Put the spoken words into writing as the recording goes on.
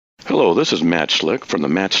Hello, this is Matt Slick from the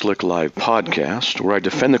Matt Slick Live podcast, where I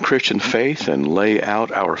defend the Christian faith and lay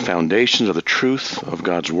out our foundations of the truth of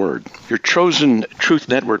God's Word. Your chosen Truth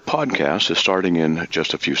Network podcast is starting in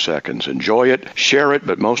just a few seconds. Enjoy it, share it,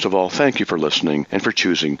 but most of all, thank you for listening and for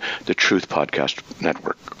choosing the Truth Podcast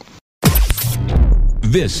Network.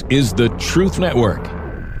 This is the Truth Network.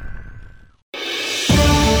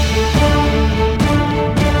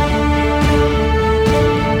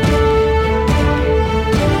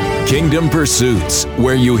 Kingdom Pursuits,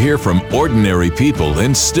 where you hear from ordinary people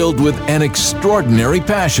instilled with an extraordinary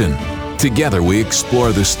passion. Together we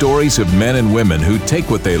explore the stories of men and women who take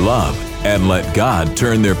what they love and let God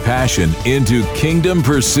turn their passion into kingdom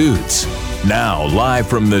pursuits. Now, live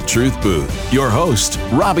from the Truth Booth, your host,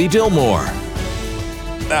 Robbie Dillmore.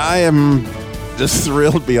 I am just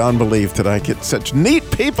thrilled beyond belief that I get such neat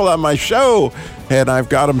people on my show. And I've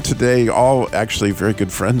got them today, all actually very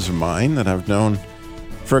good friends of mine that I've known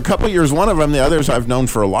for a couple of years. One of them, the others I've known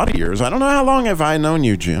for a lot of years. I don't know, how long have I known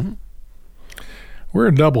you, Jim? We're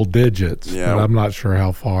in double digits, yeah, but I'm not sure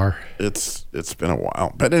how far. It's been a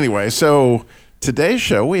while. But anyway, so today's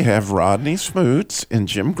show, we have Rodney Smoots and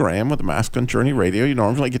Jim Graham with the Masculine Journey Radio. You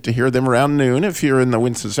normally get to hear them around noon if you're in the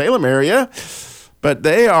Winston-Salem area. But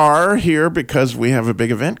they are here because we have a big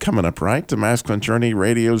event coming up, right? The Masculine Journey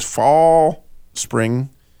Radio's spring.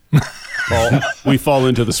 We fall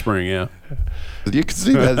into the spring, yeah. You can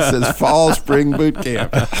see that it says Fall Spring Boot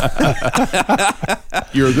Camp.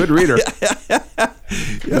 You're a good reader.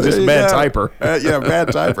 Just a bad typer. Bad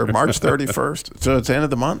typer. March 31st. So it's the end of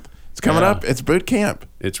the month. It's coming up. It's boot camp.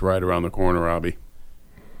 It's right around the corner, Robbie.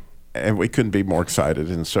 And we couldn't be more excited.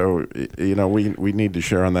 And so, you know, we need to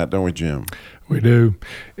share on that, don't we, Jim? We do.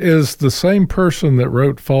 Is the same person that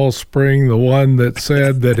wrote Fall Spring the one that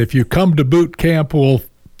said that if you come to boot camp, we'll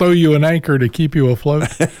throw you an anchor to keep you afloat?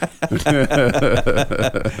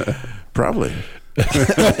 Probably.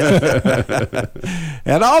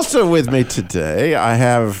 And also with me today, I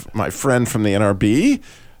have my friend from the NRB.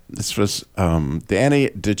 This was Danny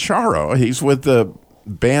DiChiaro. He's with the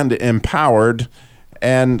band Empowered.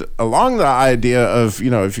 And along the idea of, you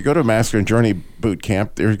know, if you go to Masculine Journey Boot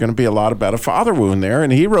Camp, there's going to be a lot about a father wound there.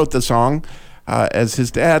 And he wrote the song as his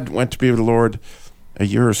dad went to be with the Lord a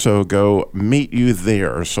year or so ago, Meet You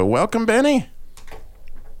There. So welcome, Benny.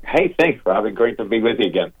 Hey, thanks, Robbie. Great to be with you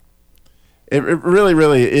again. It really,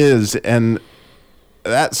 really is. And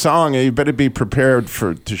that song, you better be prepared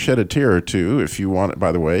to shed a tear or two if you want it,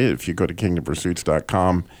 by the way. If you go to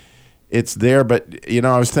kingdompursuits.com, it's there. But, you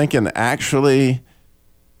know, I was thinking, actually,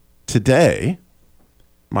 today,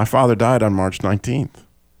 my father died on March 19th,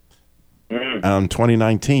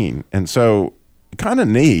 2019. And so, kind of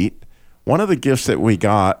neat. One of the gifts that we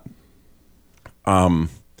got from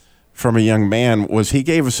a young man was he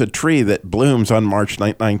gave us a tree that blooms on March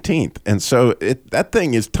 19th. And so that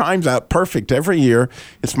thing times out perfect every year.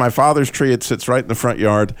 It's my father's tree. It sits right in the front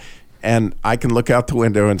yard. And I can look out the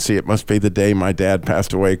window and see it must be the day my dad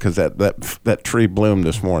passed away because that tree bloomed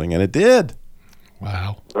this morning. And it did.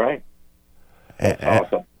 Wow. Right. That's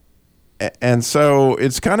awesome. And so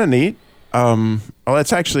it's kind of neat. Well,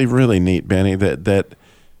 it's actually really neat, Benny, that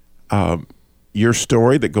your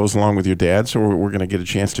story that goes along with your dad, so we're going to get a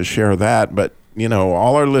chance to share that. But, you know,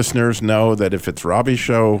 all our listeners know that if it's Robbie's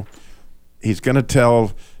show, he's going to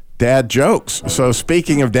tell dad jokes. So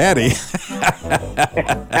speaking of daddy,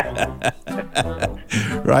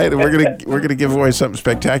 right? And we're going to give away something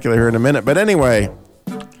spectacular here in a minute. But anyway,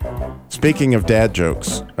 speaking of dad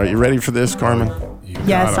jokes, are you ready for this, Carmen?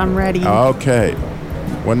 Yes, I'm ready. Okay.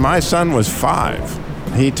 When my son was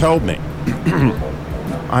 5, he told me,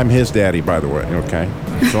 I'm his daddy, by the way, okay?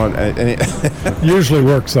 So, usually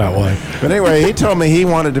works that way. But anyway, he told me he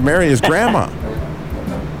wanted to marry his grandma.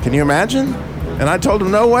 Can you imagine? And I told him,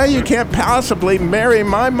 no way, you can't possibly marry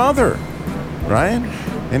my mother, right?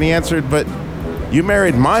 And he answered, but you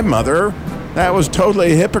married my mother. That was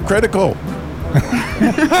totally hypocritical.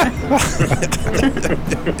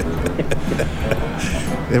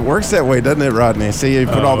 It works that way, doesn't it, Rodney? See, you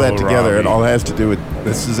put all that together. Robbie. It all has to do with,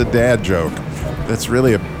 this is a dad joke. That's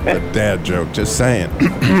really a dad joke, just saying.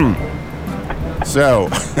 So,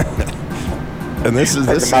 and this.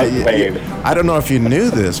 I don't know if you knew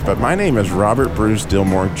this, but my name is Robert Bruce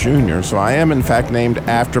Dillmore Jr., so I am, in fact, named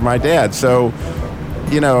after my dad. So,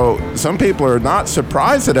 you know, some people are not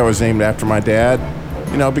surprised that I was named after my dad,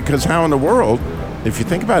 you know, because how in the world, if you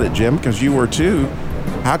think about it, Jim, because you were too,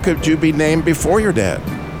 how could you be named before your dad?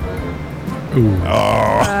 Ooh.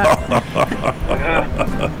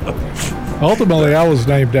 Ultimately, I was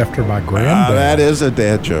named after my granddad. That is a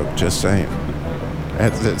dad joke, just saying.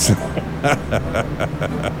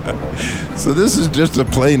 So this is just a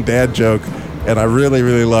plain dad joke, and I really,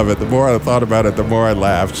 really love it. The more I thought about it, the more I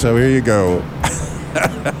laughed. So here you go.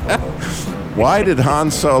 Why did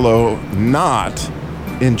Han Solo not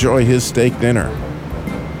enjoy his steak dinner?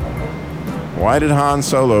 Why did Han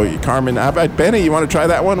Solo, Carmen, I bet Benny, you want to try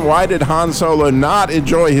that one? Why did Han Solo not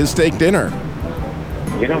enjoy his steak dinner?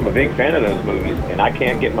 You know, I'm a big fan of those movies, and I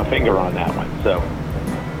can't get my finger on that one. So,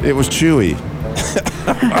 It was chewy.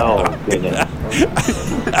 oh goodness,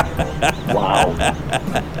 wow.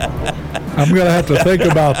 I'm going to have to think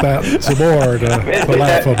about that some more to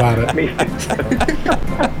laugh about it.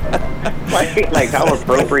 Like how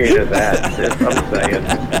appropriate is that? I'm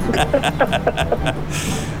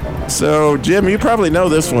saying. So, Jim, you probably know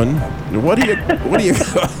this one. What do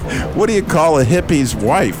you call a hippie's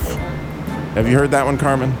wife? Have you heard that one,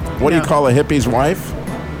 Carmen? What do you call a hippie's wife?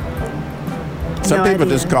 Some No people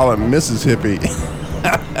idea. just call him Mrs. Hippie.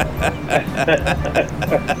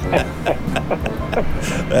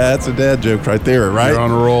 That's a dad joke right there, right? You're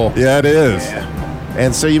on a roll. Yeah, it is.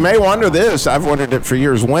 And so you may wonder this. I've wondered it for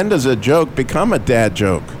years. When does a joke become a dad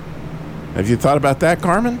joke? Have you thought about that,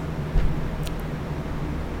 Carmen?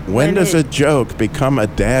 When does a joke become a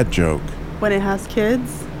dad joke? When it has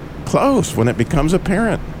kids? Close. When it becomes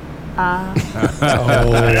apparent. Oh,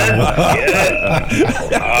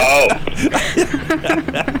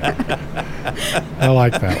 I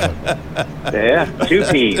like that one. yeah, 2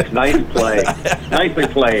 P's. Nice play. Nicely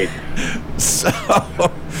played.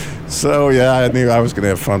 So yeah, I knew I was going to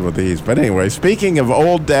have fun with these. But anyway, speaking of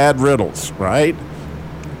old dad riddles, right?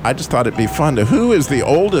 I just thought it'd be fun to, who is the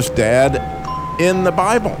oldest dad in the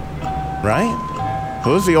Bible, right?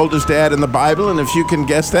 Who's the oldest dad in the Bible? And if you can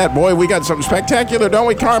guess that, boy, we got something spectacular, don't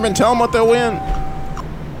we, Carmen? Tell them what they'll win.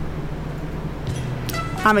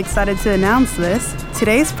 I'm excited to announce this.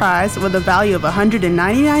 Today's prize, with a value of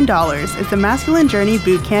 $199, is the Masculine Journey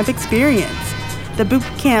Boot Camp Experience. The boot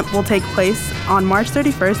camp will take place on March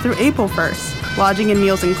 31st through April 1st. Lodging and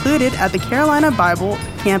meals included at the Carolina Bible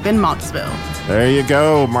Camp in Mocksville. There you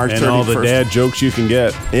go, March 31st. And all the dad jokes you can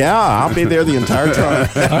get. Yeah, I'll be there the entire time.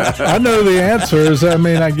 I know the answer. Does that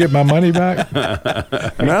mean I get my money back?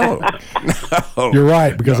 No. You're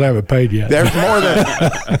right, because I haven't paid yet. There's more than,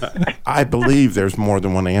 I believe there's more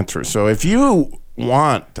than one answer. So if you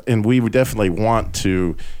want, and we would definitely want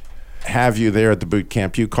to have you there at the boot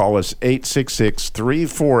camp, you call us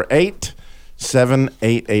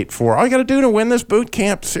 866-348-7884. All you got to do to win this boot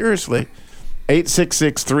camp, seriously,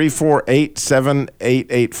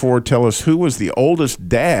 866-348-7884. Tell us who was the oldest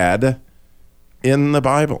dad in the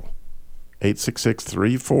Bible.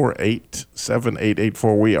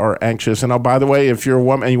 866-348-7884. We are anxious. And oh, by the way, if you're a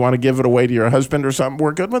woman and you want to give it away to your husband or something,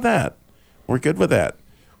 we're good with that. We're good with that.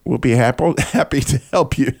 We'll be happy to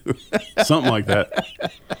help you. Something like that.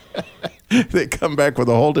 They come back with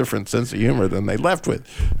a whole different sense of humor than they left with.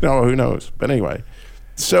 No, who knows? But anyway.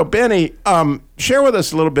 So, Benny, share with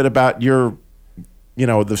us a little bit about your,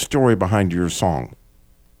 the story behind your song.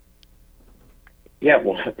 Yeah,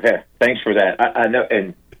 well, thanks for that. I know,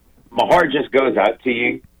 and my heart just goes out to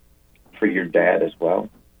you for your dad as well.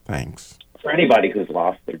 Thanks. For anybody who's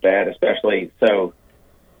lost their dad, especially. So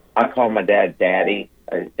I call my dad Daddy.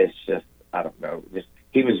 It's just, I don't know.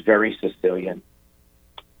 He was very Sicilian.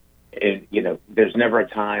 And, there's never a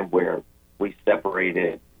time where we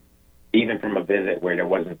separated, even from a visit, where there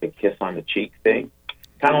wasn't the kiss on the cheek thing.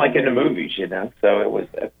 Kind of like in the movies, So it was,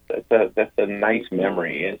 that's a nice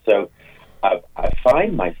memory. And so I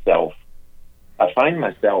find myself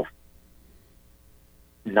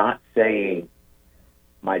not saying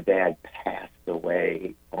my dad passed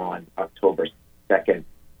away on October 2nd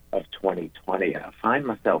of 2020. I find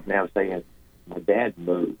myself now saying my dad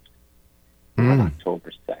moved on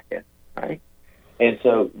October 2nd, right? And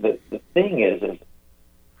so the thing is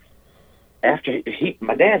after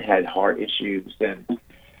my dad had heart issues, and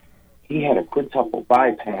he had a quintuple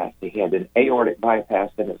bypass. He had an aortic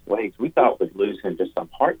bypass in his legs. We thought we'd lose him to some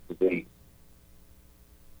heart disease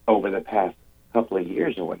over the past couple of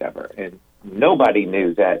years or whatever. And nobody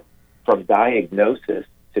knew that from diagnosis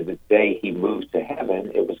to the day he moved to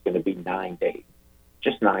heaven, it was going to be 9 days,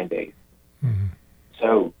 just 9 days. Mm-hmm.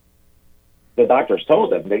 So the doctors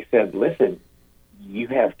told him, they said, listen, you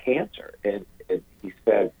have cancer. And he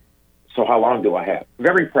said, so how long do I have?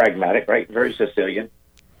 Very pragmatic, right? Very Sicilian.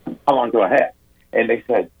 How long do I have? And they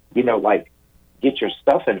said, get your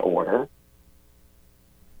stuff in order.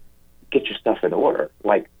 Get your stuff in order,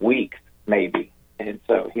 like weeks, maybe. And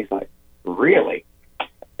so he's like, really?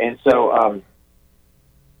 And so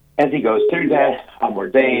as he goes through that, I'm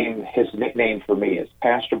ordained. His nickname for me is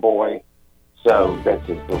Pastor Boy. So that's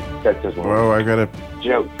just Whoa, I got to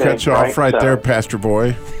joke. cut you off right there, Pastor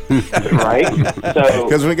Boy. Right? So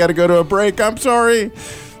Because we got to go to a break. I'm sorry.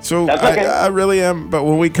 So That's okay. I really am. But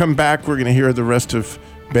when we come back, we're going to hear the rest of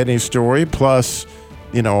Benny's story, plus,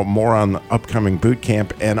 more on the upcoming boot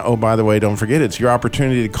camp. And, oh, by the way, don't forget, it's your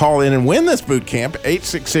opportunity to call in and win this boot camp.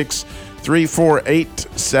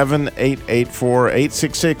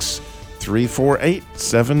 866-348-7884.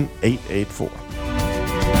 866-348-7884.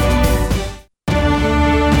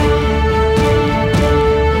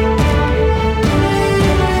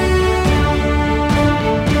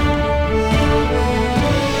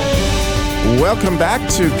 Welcome back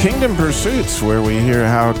to Kingdom Pursuits, where we hear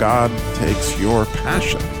how God takes your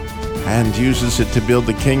passion and uses it to build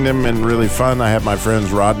the kingdom, and really fun. I have my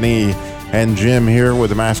friends Rodney and Jim here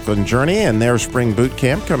with the Masculine Journey and their spring boot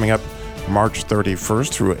camp coming up March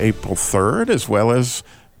 31st through April 3rd, as well as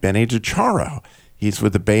Benny DiChiaro. He's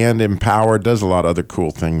with the band Empowered, does a lot of other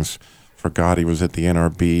cool things for God. He was at the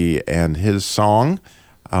NRB, and his song,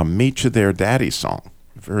 Meet You There, Daddy song.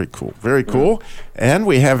 Very cool. Very cool. And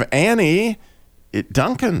we have Annie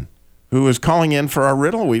Duncan, who is calling in for our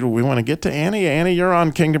riddle. We want to get to Annie. Annie, you're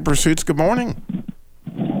on Kingdom Pursuits. Good morning.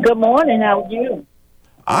 Good morning. How are you?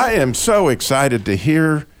 I am so excited to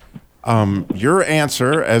hear your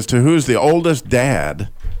answer as to who's the oldest dad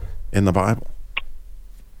in the Bible.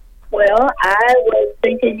 Well, I was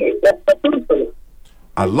thinking it was Methuselah.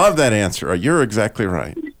 I love that answer. You're exactly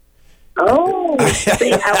right. Oh,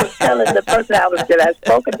 see, I was telling the person that I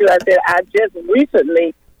spoken to, I said, I just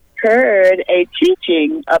recently heard a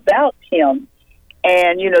teaching about him.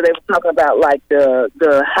 And, they were talking about, like, the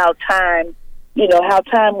how time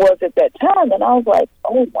was at that time. And I was like,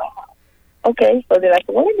 oh, wow. Okay. So then I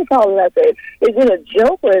said, what do you call it? I said, is it a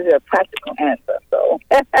joke or is it a practical answer? So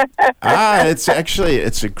it's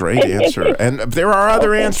a great answer. And there are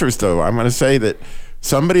other answers, though. I'm going to say that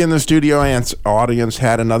somebody in the studio audience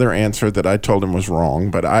had another answer that I told him was wrong.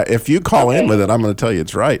 But if you call in with it, I'm going to tell you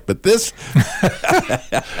it's right. But this...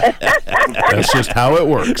 That's just how it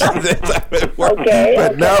works. Okay.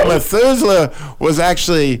 But no, Methuselah was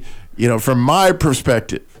actually, from my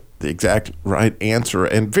perspective, the exact right answer.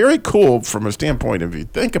 And very cool from a standpoint, if you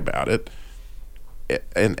think about it.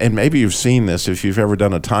 And maybe you've seen this if you've ever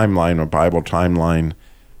done a timeline, a Bible timeline,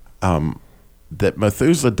 that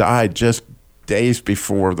Methuselah died just days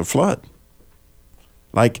before the flood.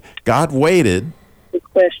 Like, God waited. Good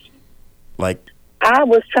question. Like, I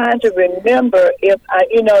was trying to remember if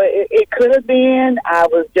it could have been. I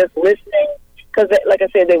was just listening because, like I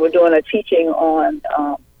said, they were doing a teaching on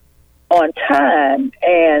time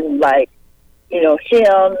and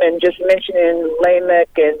him and just mentioning Lamech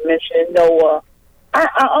and mentioning Noah.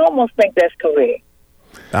 I almost think that's correct.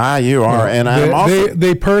 You are, and I'm also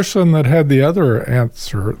the person that had the other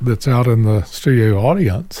answer that's out in the studio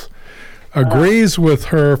audience agrees with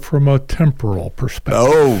her from a temporal perspective.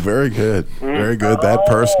 Oh, very good. Very good. That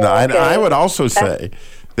person. Okay. I would also say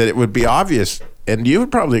that it would be obvious, and you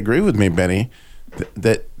would probably agree with me, Benny,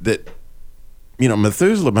 that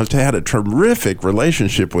Methuselah must have had a terrific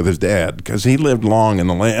relationship with his dad because he lived long in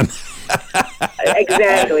the land.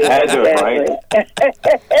 Exactly. Right?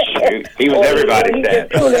 He was everybody's dad.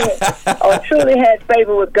 Truly had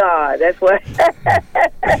favor with God. That's what.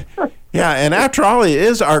 Yeah, and after all, he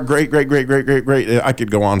is our great. I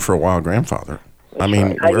could go on for a while, grandfather. I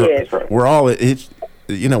mean, we're all. It's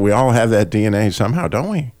we all have that DNA somehow, don't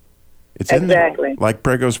we? It's in there, like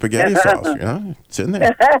Prego spaghetti sauce. It's in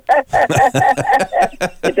there.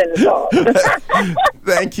 It's in the sauce.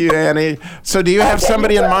 Thank you, Annie. So, do you have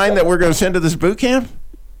somebody in mind that we're going to send to this boot camp?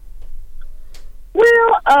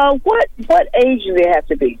 Well, what age do they have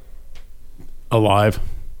to be? Alive.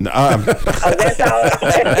 That's all.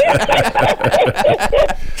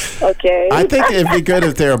 Okay. I think it'd be good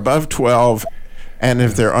if they're above 12 and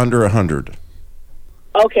if they're under 100.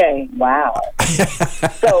 Okay. Wow.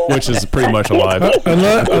 So, which is pretty much alive.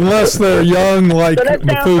 Unless they're young like so that sounds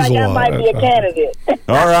Methuselah. like I might be a candidate.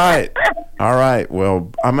 All right.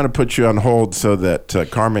 Well, I'm going to put you on hold so that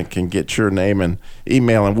Carmen can get your name and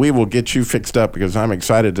email, and we will get you fixed up because I'm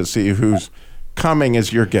excited to see who's coming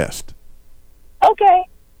as your guest. Okay.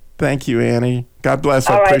 Thank you, Annie. God bless.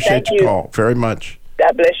 All I right, appreciate thank your you. call very much.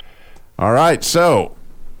 God bless you. All right. So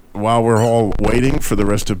while we're all waiting for the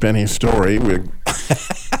rest of Benny's story,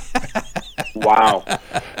 Wow.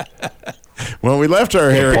 when we left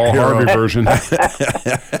our hair, Paul Harvey version.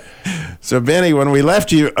 So Benny, when we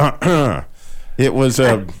left you, it was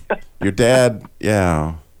your dad.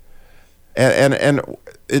 Yeah, and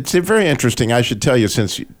it's very interesting. I should tell you,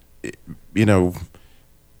 since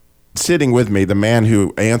sitting with me, the man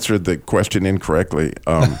who answered the question incorrectly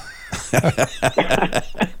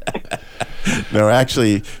No,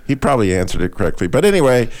 actually, he probably answered it correctly. But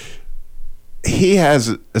anyway, he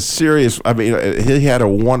has a serious, he had a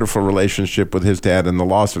wonderful relationship with his dad, and the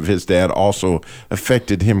loss of his dad also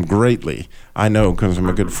affected him greatly. I know because I'm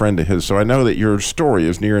a good friend of his. So I know that your story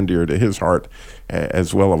is near and dear to his heart,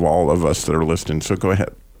 as well as all of us that are listening. So go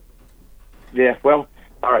ahead. Yeah, well,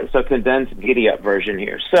 all right, so condensed giddy-up version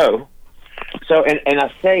here. So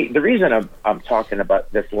I say, the reason I'm talking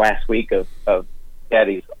about this last week of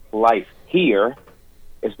Daddy's life here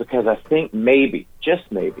is because I think maybe,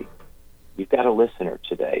 just maybe, you've got a listener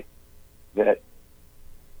today that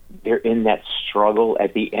they're in that struggle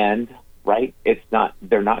at the end, right?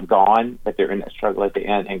 They're not gone, but they're in that struggle at the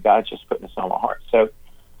end, and God's just putting this on my heart. So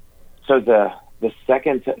it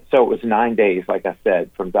was 9 days, like I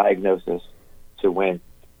said, from diagnosis to when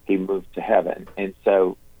he moved to heaven. And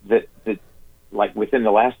so like within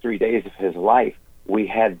the last 3 days of his life, we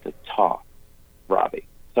had to talk, Robbie.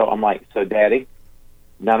 So I'm like, so Daddy,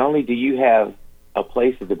 not only do you have a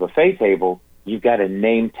place at the buffet table, you've got a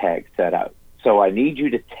name tag set out. So I need you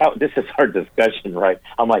to this is our discussion, right?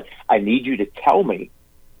 I'm like, I need you to tell me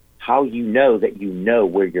how you know that you know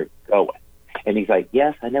where you're going. And he's like,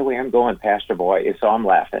 yes, I know where I'm going, Pastor Boy. And so I'm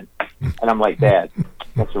laughing. And I'm like, Dad,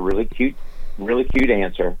 that's a really cute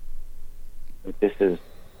answer. But this is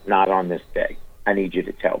not on this day. I need you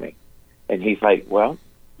to tell me. And he's like, well,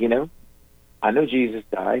 I know Jesus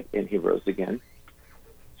died and he rose again.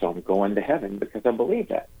 So I'm going to heaven because I believe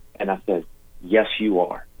that. And I said, yes, you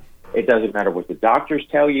are. It doesn't matter what the doctors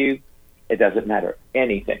tell you. It doesn't matter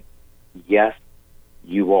anything. Yes,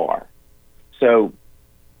 you are. So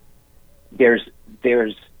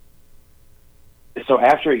so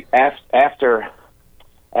after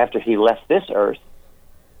he left this earth,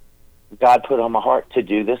 God put on my heart to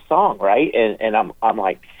do this song, right? And I'm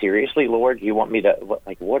like, seriously, Lord, you want me to,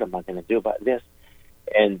 what am I going to do about this?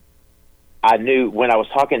 And I knew when I was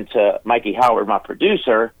talking to Mikey Howard, my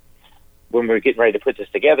producer, when we were getting ready to put this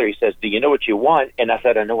together, he says, do you know what you want? And I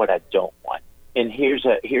said, I know what I don't want. And here's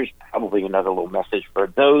probably another little message for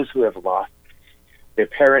those who have lost their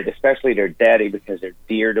parent, especially their daddy, because they're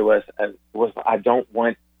dear to us. I don't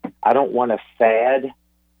want a fad.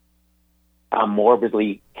 I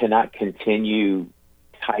morbidly cannot continue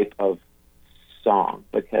type of song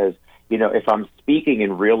because, if I'm speaking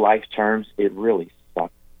in real life terms, it really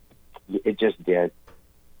sucked. It just did.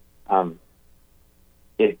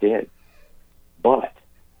 It did. But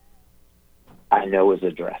I know his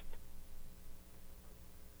address.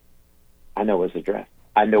 I know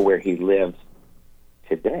where he lives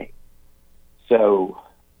today. So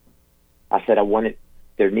I said,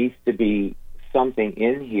 there needs to be something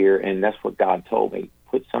in here, and that's what God told me.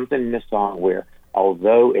 Put something in this song where,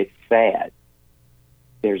 although it's sad,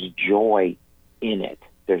 there's joy in it.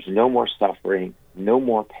 There's no more suffering, no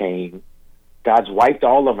more pain. God's wiped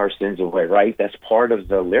all of our sins away, right? That's part of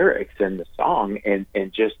the lyrics in the song, and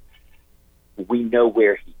just we know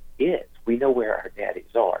where he is. We know where our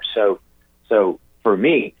daddies are. So for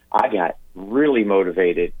me, I got really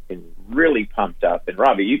motivated and really pumped up. And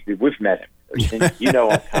Robbie, we've met him. I'm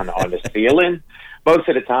kind of on the ceiling. Most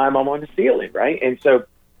of the time I'm on the ceiling, right? And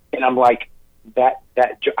I'm like, that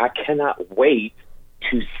I cannot wait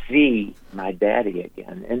to see my daddy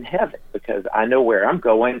again in heaven because I know where I'm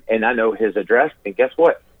going and I know his address. And guess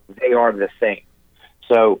what? They are the same.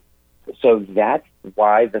 So that's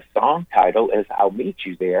why the song title is I'll Meet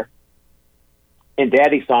You There. And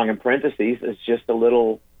Daddy's song in parentheses is just a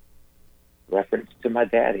little reference to my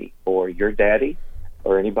daddy or your daddy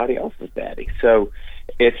or anybody else's daddy. So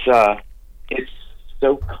it's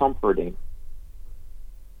so comforting.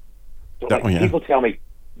 So people tell me,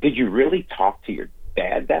 did you really talk to your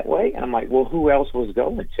dad that way? And I'm like, well, who else was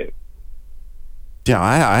going to? Yeah,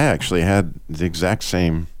 I actually had the exact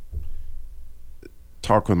same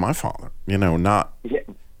talk with my father. He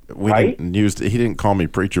didn't call me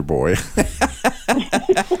preacher boy.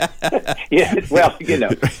 Yeah, well,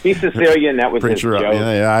 he's Sicilian. That was preacher, his joke.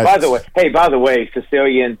 Yeah, by the way,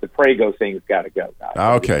 Sicilian, the Prego thing's got to go, guys.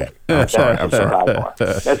 Okay. I'm sorry.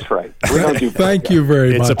 That's right. We don't do Thank you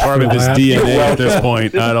very much. It's a part of his DNA at this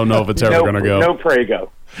point. I don't know if it's ever going to go. No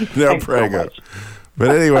Prego. No Prego.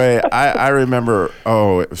 But anyway, I remember,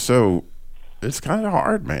 so it's kind of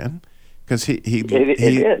hard, man. Because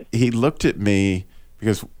he looked at me,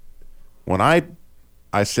 because when I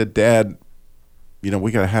said, Dad,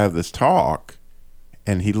 we got to have this talk,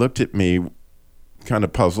 and he looked at me kind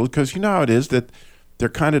of puzzled, because you know how it is that they're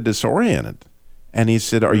kind of disoriented. And he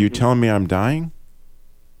said, are you telling me I'm dying?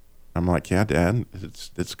 I'm like, yeah, Dad,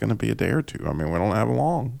 it's going to be a day or two. I mean, we don't have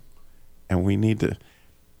long, and we need to.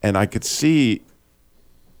 And I could see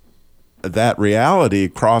that reality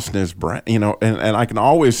crossing his brain, and I can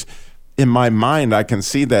always, in my mind, I can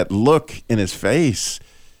see that look in his face.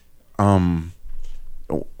 When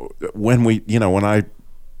I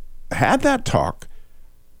had that talk,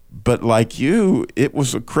 but like you, it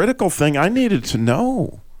was a critical thing I needed to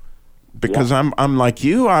know, because I'm like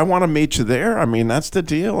you, I want to meet you there. I mean, that's the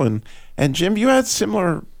deal. And Jim, you had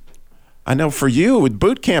similar, I know for you,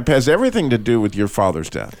 boot camp has everything to do with your father's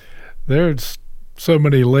death. There's so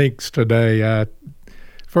many links today.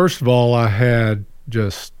 First of all, I had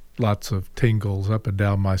just lots of tingles up and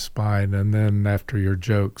down my spine, and then after your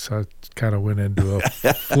jokes, I kind of went into a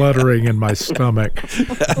fluttering in my stomach.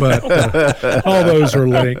 But all those are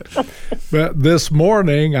linked. But this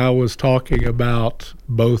morning, I was talking about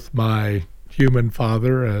both my human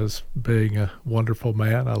father as being a wonderful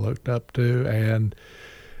man I looked up to, and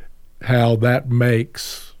how that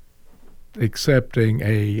makes accepting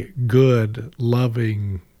a good,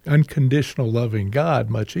 loving, unconditional loving God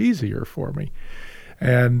much easier for me.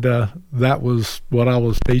 And that was what I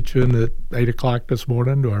was teaching at 8 o'clock this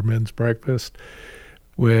morning to our men's breakfast.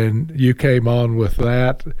 When you came on with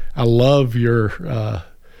that, I love your,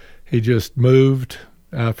 he just moved.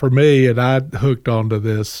 For me, and I hooked onto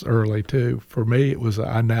this early too, for me it was,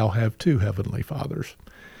 I now have two heavenly fathers.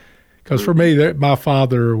 Because for me, my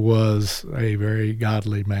father was a very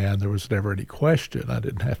godly man. There was never any question. I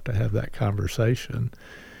didn't have to have that conversation.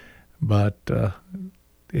 But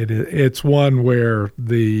it's one where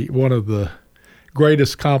one of the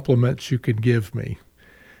greatest compliments you can give me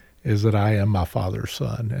is that I am my father's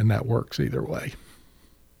son, and that works either way.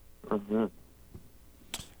 Mm-hmm.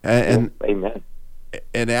 And amen.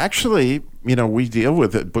 And actually, we deal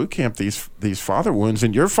with at boot camp these father wounds,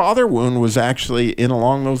 and your father wound was actually in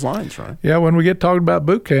along those lines, right? Yeah, when we get talking about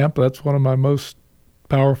boot camp, that's one of my most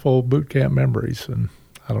powerful boot camp memories, and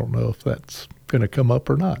I don't know if that's going to come up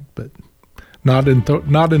or not, but not in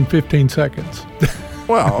 15 seconds.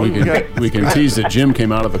 Well, we can tease that Jim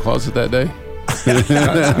came out of the closet that day.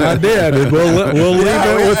 I did. And we'll leave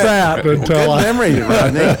it with that until good memory,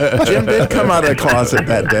 Rodney. Jim did come out of the closet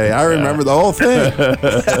that day. I remember the whole thing.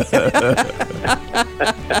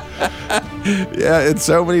 Yeah, in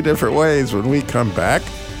so many different ways. When we come back,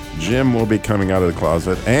 Jim will be coming out of the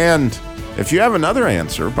closet. And if you have another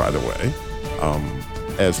answer, by the way,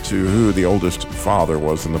 as to who the oldest father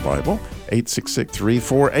was in the Bible,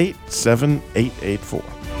 866-348-7884.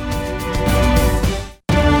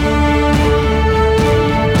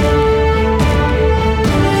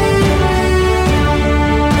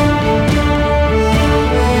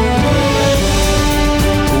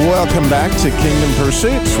 Welcome back to Kingdom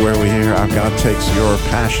Pursuits, where we hear how God takes your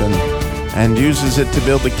passion and uses it to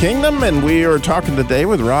build the kingdom. And we are talking today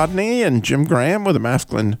with Rodney and Jim Graham with A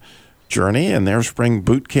Masculine Journey and their spring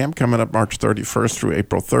boot camp coming up March 31st through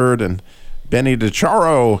April 3rd. And Benny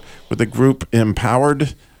DiChiaro with the group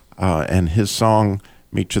Empowered and his song,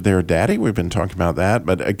 Meet You There, Daddy. We've been talking about that.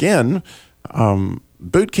 But again,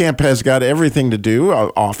 boot camp has got everything to do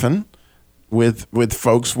often with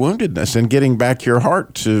folks' woundedness and getting back your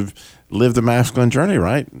heart to live the masculine journey,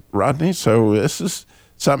 right, Rodney? So this is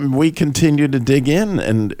something we continue to dig in,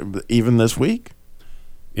 and even this week.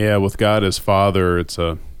 Yeah, with God as Father, it's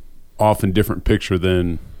a often different picture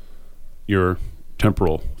than your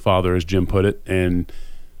temporal father, as Jim put it, and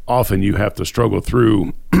often you have to struggle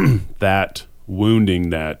through that wounding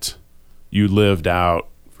that you lived out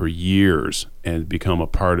for years and become a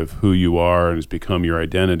part of who you are and has become your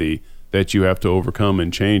identity, that you have to overcome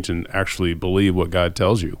and change and actually believe what God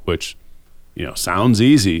tells you, which, sounds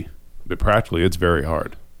easy, but practically it's very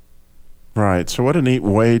hard. Right. So what a neat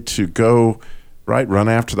way to go, right, run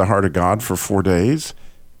after the heart of God for 4 days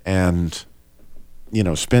and,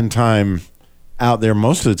 spend time out there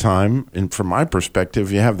most of the time. And from my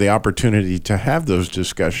perspective, you have the opportunity to have those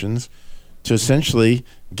discussions to essentially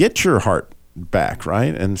get your heart back,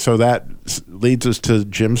 right? And so that leads us to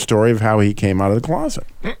Jim's story of how he came out of the closet.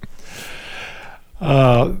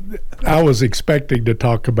 I was expecting to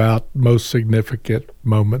talk about most significant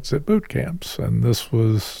moments at boot camps, and this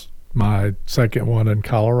was my second one in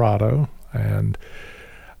Colorado, and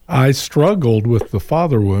I struggled with the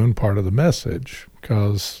father wound part of the message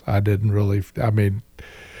because I didn't really,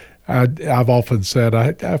 I've often said,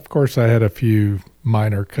 of course I had a few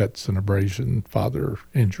minor cuts and abrasion father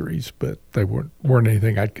injuries, but they weren't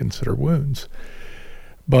anything I'd consider wounds.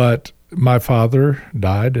 But my father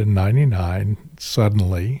died in 1999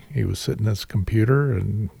 suddenly. He was sitting at his computer,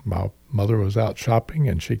 and my mother was out shopping,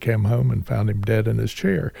 and she came home and found him dead in his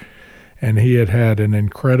chair. And he had had an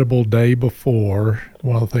incredible day before.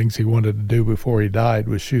 One of the things he wanted to do before he died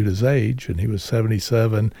was shoot his age, and he was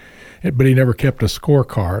 77, but he never kept a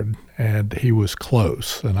scorecard, and he was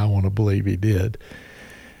close, and I want to believe he did.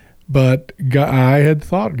 But I had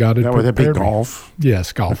thought God had Would that be prepared me. golf?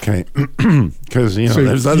 Yes, golf. Okay. Because, So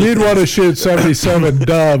there's other you'd things. want to shoot 77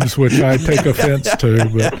 doves, which I take offense to,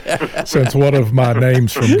 but since one of my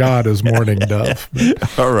names from God is Morning Dove.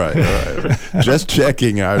 All right. Just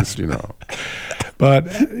checking. But,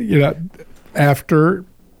 after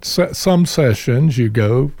some sessions, you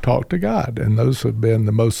go talk to God, and those have been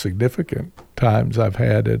the most significant times I've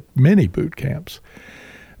had at many boot camps.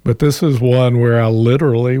 But this is one where I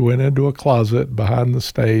literally went into a closet behind the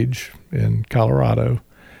stage in Colorado,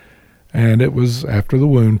 and it was after the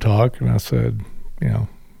wound talk, and I said,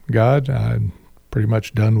 God, I'm pretty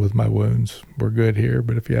much done with my wounds. We're good here,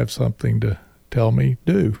 but if you have something to tell me,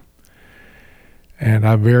 do. And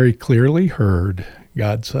I very clearly heard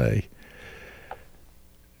God say,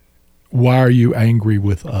 why are you angry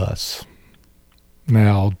with us?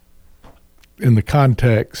 Now, in the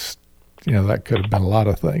context, that could have been a lot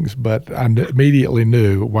of things, but I immediately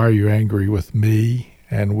knew, why are you angry with me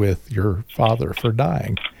and with your father for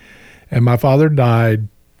dying? And my father died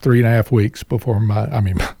 3.5 weeks before my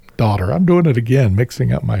daughter. I'm doing it again,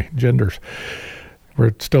 mixing up my genders.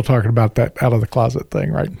 We're still talking about that out of the closet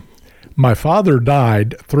thing, right? My father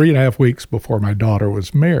died 3.5 weeks before my daughter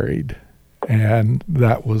was married, and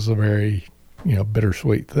that was a very,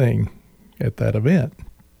 bittersweet thing at that event.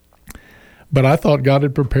 But I thought God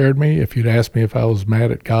had prepared me. If you'd asked me if I was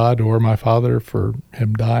mad at God or my father for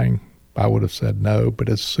him dying, I would have said no. But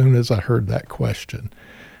as soon as I heard that question,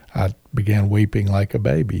 I began weeping like a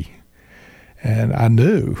baby. And I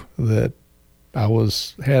knew that I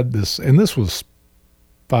had this, and this was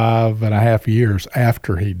 5.5 years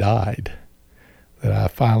after he died, that I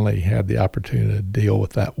finally had the opportunity to deal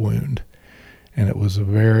with that wound. And it was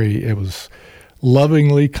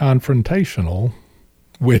lovingly confrontational,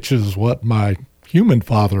 which is what my human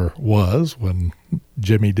father was when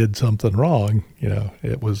Jimmy did something wrong.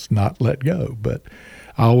 It was not let go, but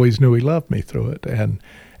I always knew he loved me through it.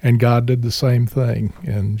 And God did the same thing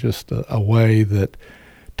in just a way that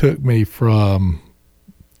took me from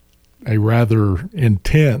a rather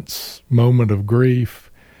intense moment of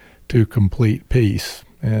grief to complete peace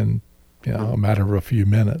in a matter of a few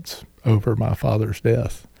minutes over my father's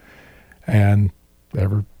death. And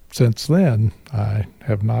ever since then, I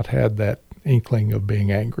have not had that inkling of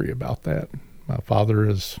being angry about that. My father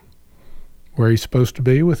is where he's supposed to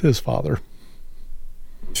be with his father.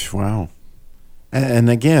 Wow. And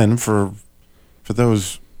again, for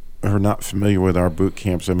those who are not familiar with our boot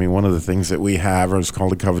camps, one of the things that we have is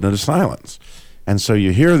called a covenant of silence. And so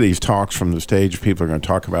you hear these talks from the stage, people are going to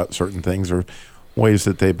talk about certain things or ways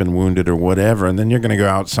that they've been wounded or whatever, and then you're going to go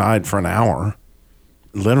outside for an hour,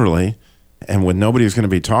 literally, and when nobody's going to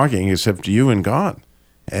be talking except you and God.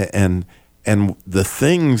 And the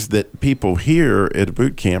things that people hear at a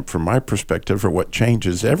boot camp, from my perspective, are what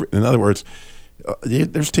changes in other words,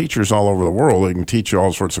 there's teachers all over the world that can teach you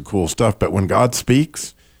all sorts of cool stuff, but when God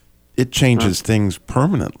speaks, it changes things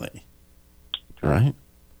permanently, right?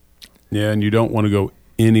 Yeah, and you don't want to go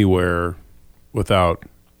anywhere without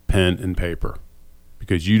pen and paper,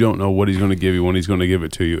 because you don't know what he's going to give you, when he's going to give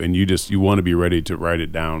it to you, and you want to be ready to write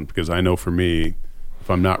it down, because I know for me, if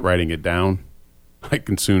I'm not writing it down, I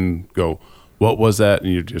can soon go, what was that?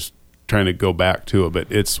 And you're just trying to go back to it, but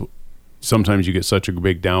sometimes you get such a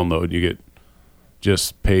big download, you get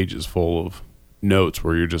just pages full of notes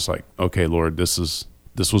where you're just like, okay, Lord, this was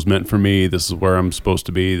meant for me, this is where I'm supposed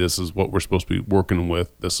to be, this is what we're supposed to be working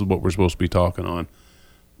with, this is what we're supposed to be talking on.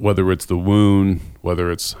 Whether it's the wound,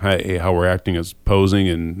 whether it's how we're acting as posing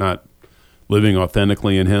and not living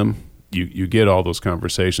authentically in him, you get all those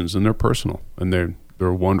conversations, and they're personal, and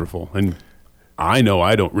they're wonderful. And I know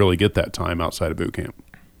I don't really get that time outside of boot camp.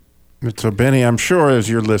 So, Benny, I'm sure as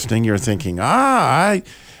you're listening, you're thinking, I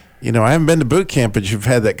haven't been to boot camp, but you've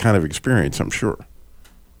had that kind of experience, I'm sure.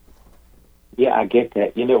 Yeah, I get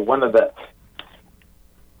that. One of the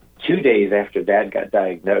 2 days after Dad got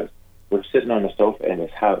diagnosed, we're sitting on the sofa in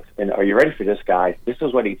his house, and are you ready for this, guy? This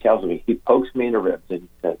is what he tells me. He pokes me in the ribs and he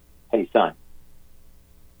says, hey, son,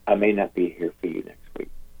 I may not be here for you next week.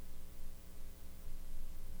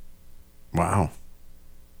 Wow.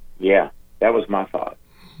 Yeah, that was my thought.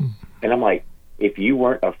 And I'm like, if you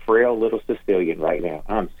weren't a frail little Sicilian right now,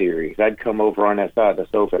 I'm serious. I'd come over on that side of the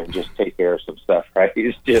sofa and just take care of some stuff, right?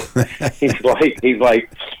 He's like,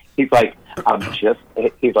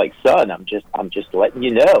 son, I'm just letting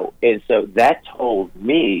you know. And so that told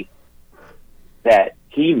me that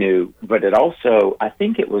he knew, but it also, I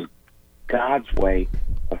think it was God's way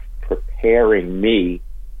of preparing me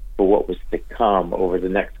for what was to come over the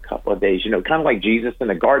next couple of days. You know, kind of like Jesus in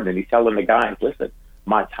the garden, and he's telling the guys, listen,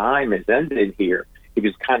 my time is ended here. He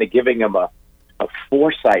was kind of giving them a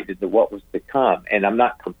foresight into what was to come. And I'm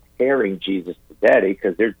not comparing Jesus to Daddy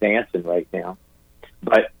because they're dancing right now.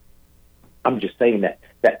 But I'm just saying that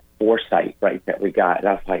foresight, right, that we got.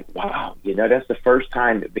 I was like, wow, you know, that's the first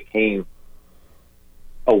time that I became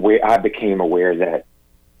aware that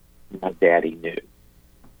my daddy knew.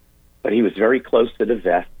 But he was very close to the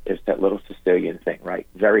vest. It's that little Sicilian thing, right?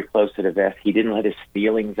 Very close to the vest. He didn't let his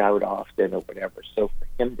feelings out often or whatever. So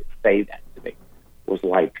for him to say that to me was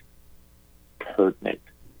like pertinent.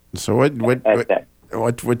 So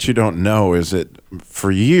what you don't know is that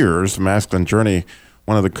for years, The Masculine Journey,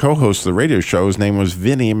 one of the co-hosts of the radio show, his name was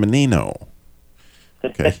Vinny Menino.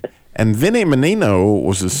 Okay. And Vinny Menino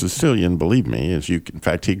was a Sicilian, believe me. In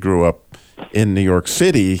fact, he grew up in New York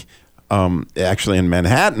City, actually in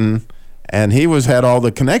Manhattan, and he had all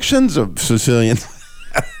the connections of Sicilians.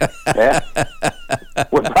 Yeah.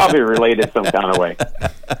 We're probably related some kind of way.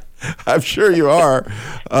 I'm sure you are.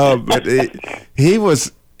 But he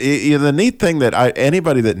was, the neat thing that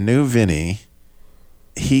anybody that knew Vinny,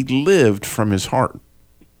 he lived from his heart.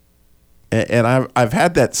 And I've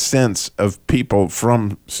had that sense of people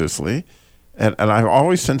from Sicily, and I've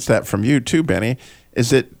always sensed that from you too, Benny,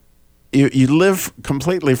 is that you live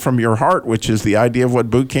completely from your heart, which is the idea of what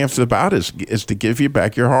boot camp's about, is to give you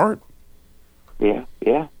back your heart. Yeah,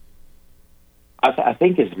 yeah. I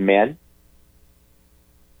think as men,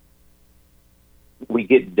 we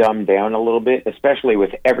get dumbed down a little bit, especially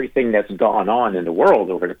with everything that's gone on in the world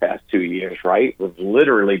over the past 2 years, right? We've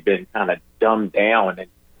literally been kind of dumbed down and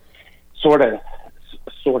sort of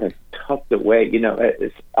tucked away. You know,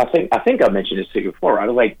 I think I mentioned this to you before. I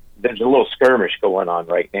was like, there's a little skirmish going on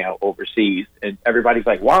right now overseas, and everybody's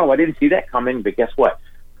like, wow, I didn't see that coming, but guess what?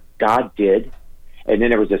 God did. And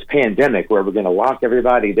then there was this pandemic where we're going to lock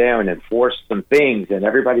everybody down and force some things, and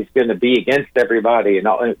everybody's going to be against everybody, and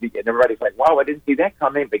everybody's like, wow, I didn't see that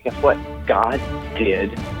coming, but guess what? God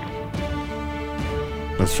did.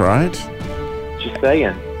 That's right. Just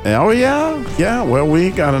saying. Oh, yeah. Well,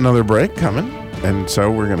 we got another break coming, and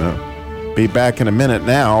so we're going to be back in a minute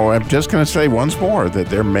now. I'm just going to say once more that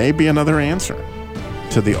there may be another answer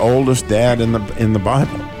to the oldest dad in the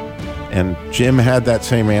Bible. And Jim had that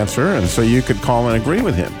same answer, and so you could call and agree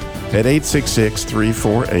with him at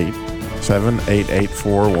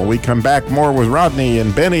 866-348-7884. When we come back, more with Rodney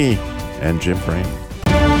and Benny and Jim Graham.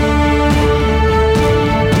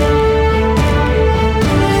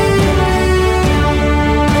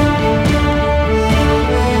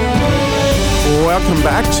 Welcome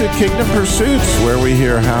back to Kingdom Pursuits, where we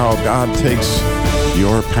hear how God takes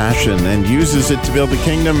your passion and uses it to build the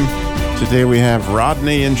kingdom. Today we have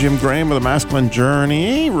Rodney and Jim Graham with The Masculine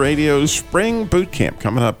Journey Radio Spring Boot Camp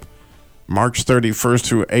coming up March 31st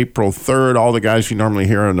through April 3rd. All the guys you normally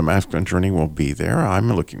hear on The Masculine Journey will be there.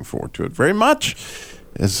 I'm looking forward to it very much.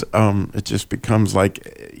 As it just becomes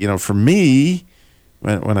like, you know, for me,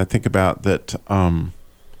 when I think about that,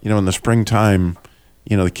 you know, in the springtime,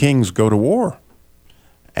 you know, the kings go to war.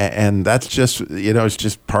 And that's just, you know, it's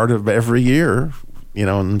just part of every year. You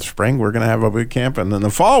know, in the spring, we're going to have a boot camp. And in the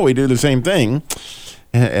fall, we do the same thing.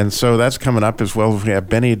 And so that's coming up as well. We have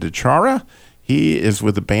Benny DiChiara. He is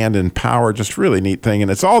with the band Empower. Just really neat thing. And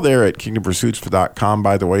it's all there at kingdompursuits.com.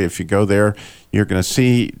 By the way, if you go there, you're going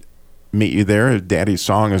to meet you there. Daddy's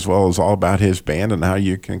song, as well as all about his band and how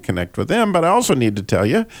you can connect with them. But I also need to tell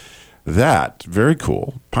you that, very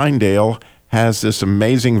cool, Pinedale has this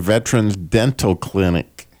amazing veterans dental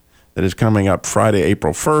clinic that is coming up Friday,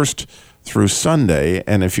 April 1st through Sunday.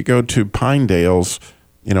 And if you go to Pinedale's,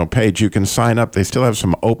 you know, page, you can sign up. They still have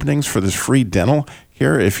some openings for this free dental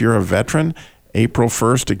here if you're a veteran. April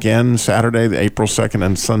 1st, again, Saturday, the April 2nd,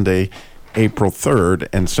 and Sunday, April 3rd.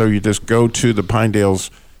 And so you just go to the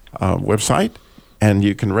Pinedale's website, and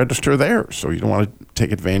you can register there. So you don't want to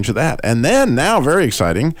take advantage of that. And then now, very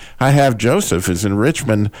exciting, I have Joseph is in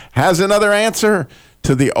Richmond, has another answer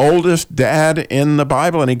to the oldest dad in the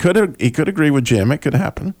Bible. And he could agree with Jim. It could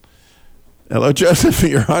happen. Hello, Joseph.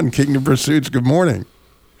 You're on Kingdom Pursuits. Good morning.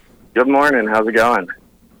 Good morning. How's it going?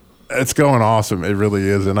 It's going awesome. It really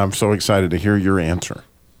is. And I'm so excited to hear your answer.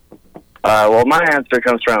 Well, my answer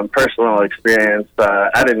comes from personal experience.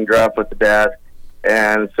 I didn't grow up with a dad.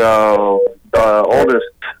 And so the oldest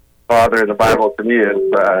father in the Bible to me is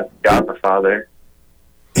God the Father.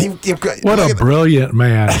 What a brilliant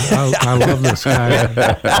man. I love this guy.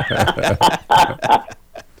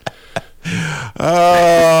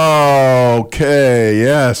 Okay,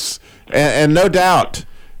 yes. And no doubt.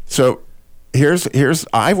 So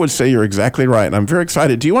I would say you're exactly right, and I'm very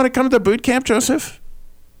excited. Do you want to come to the boot camp, Joseph?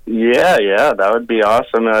 Yeah, that would be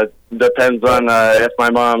awesome. Depends on if my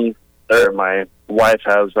mom or my wife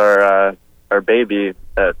has our baby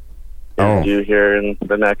that is due here in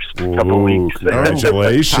the next couple weeks.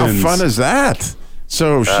 Congratulations! How fun is that?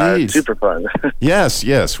 So she's super fun.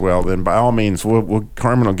 Yes. Well, then by all means,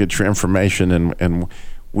 Carmen will get your information, and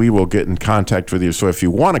we will get in contact with you. So if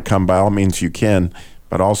you want to come, by all means, you can.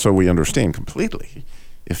 But also, we understand completely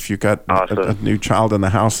if you got a new child in the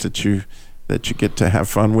house that you get to have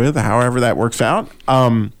fun with, however that works out.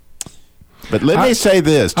 But let me say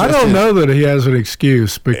this. I don't know that he has an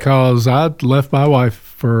excuse, because I left my wife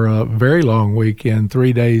for a very long weekend,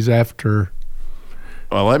 3 days after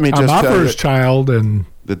let me just my tell first child, and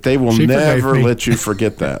that they will never let you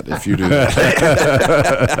forget that if you do that.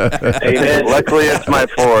 Amen. Luckily, it's my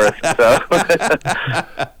fourth. So.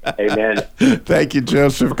 Amen. Thank you,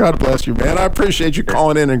 Joseph. God bless you, man. I appreciate you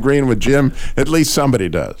calling in and agreeing with Jim. At least somebody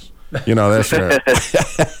does. That's right.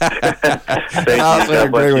 Thank you.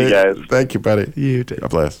 God bless you guys. Thank you, buddy. You too. God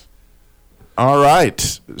bless. All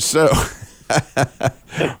right. So,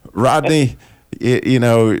 Rodney,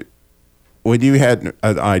 when you had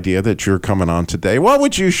an idea that you're coming on today, what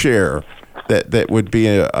would you share that would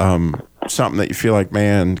be something that you feel like,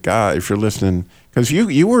 man, God, if you're listening, because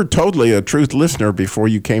you were totally a truth listener before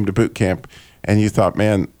you came to boot camp, and you thought,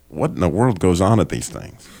 man, what in the world goes on at these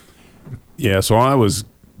things? Yeah, so I was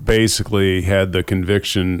basically had the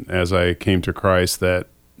conviction as I came to Christ that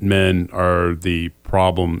men are the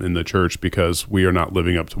problem in the church because we are not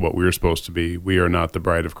living up to what we are supposed to be. We are not the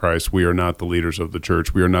bride of Christ. We are not the leaders of the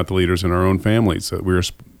church. We are not the leaders in our own families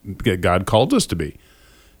that God called us to be.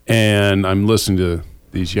 And I'm listening to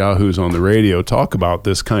these yahoos on the radio talk about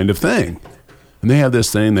this kind of thing. And they have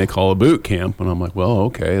this thing they call a boot camp. And I'm like, well,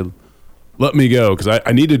 okay, let me go, because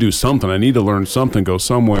I need to do something. I need to learn something, go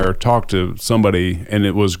somewhere, talk to somebody. And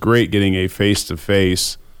it was great getting a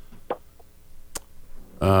face-to-face.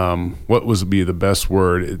 What would be the best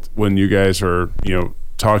word? When you guys are,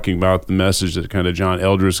 talking about the message that kind of John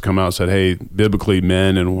Eldredge come out and said, hey, biblically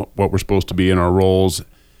men and what we're supposed to be in our roles.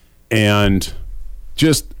 And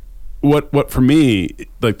just what for me,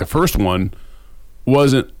 like the first one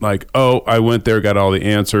wasn't like, oh, I went there, got all the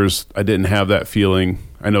answers. I didn't have that feeling.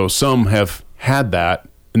 I know some have had that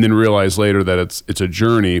and then realized later that it's a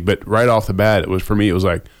journey. But right off the bat, it was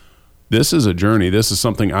like, this is a journey. This is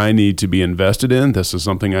something I need to be invested in. This is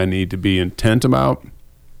something I need to be intent about.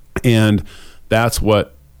 And that's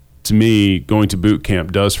what, to me, going to boot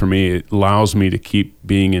camp does for me. It allows me to keep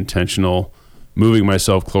being intentional, moving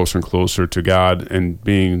myself closer and closer to God, and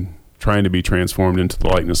trying to be transformed into the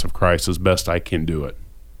likeness of Christ as best I can do it.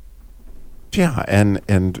 Yeah,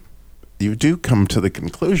 and you do come to the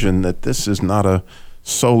conclusion that this is not a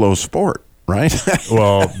solo sport, right?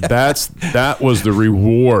 Well, that was the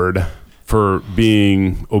reward for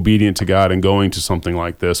being obedient to God and going to something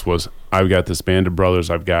like this. Was I've got this band of brothers,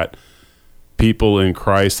 I've got people in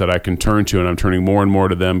Christ that I can turn to, and I'm turning more and more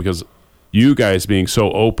to them because you guys being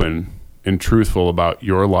so open and truthful about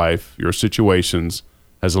your life, your situations,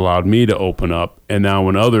 has allowed me to open up. And now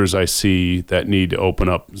when others I see that need to open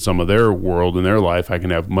up some of their world and their life, I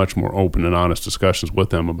can have much more open and honest discussions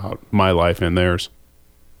with them about my life and theirs.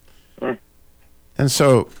 And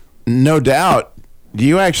so, no doubt,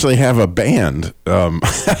 you actually have a band.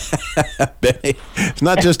 It's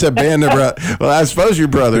not just a band of well, I suppose you're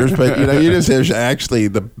brothers, but you just have actually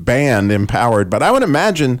the band Empowered. But I would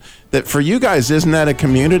imagine that for you guys, isn't that a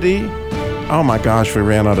community? Oh my gosh, we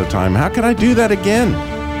ran out of time. How can I do that again?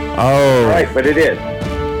 Oh, right, but it is.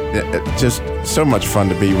 Just so much fun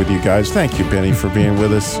to be with you guys. Thank you, Benny, for being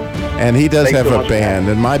with us. And he does have a band,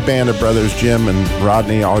 and my band of brothers, Jim and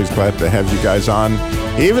Rodney, always glad to have you guys on.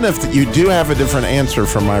 Even if you do have a different answer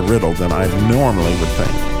for my riddle than I normally would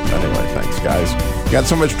think. Anyway, thanks, guys. Got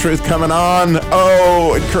so much truth coming on.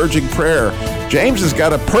 Oh, encouraging prayer. James has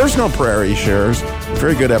got a personal prayer he shares.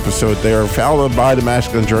 Very good episode there. Followed by The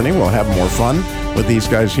Masculine Journey. We'll have more fun with these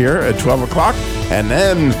guys here at 12 o'clock. And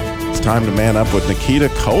then it's time to man up with Nikita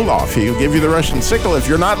Koloff. He'll give you the Russian sickle if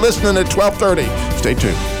you're not listening at 12:30. Stay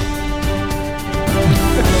tuned.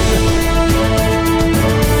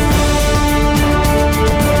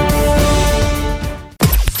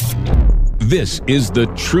 This is the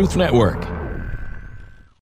Truth Network.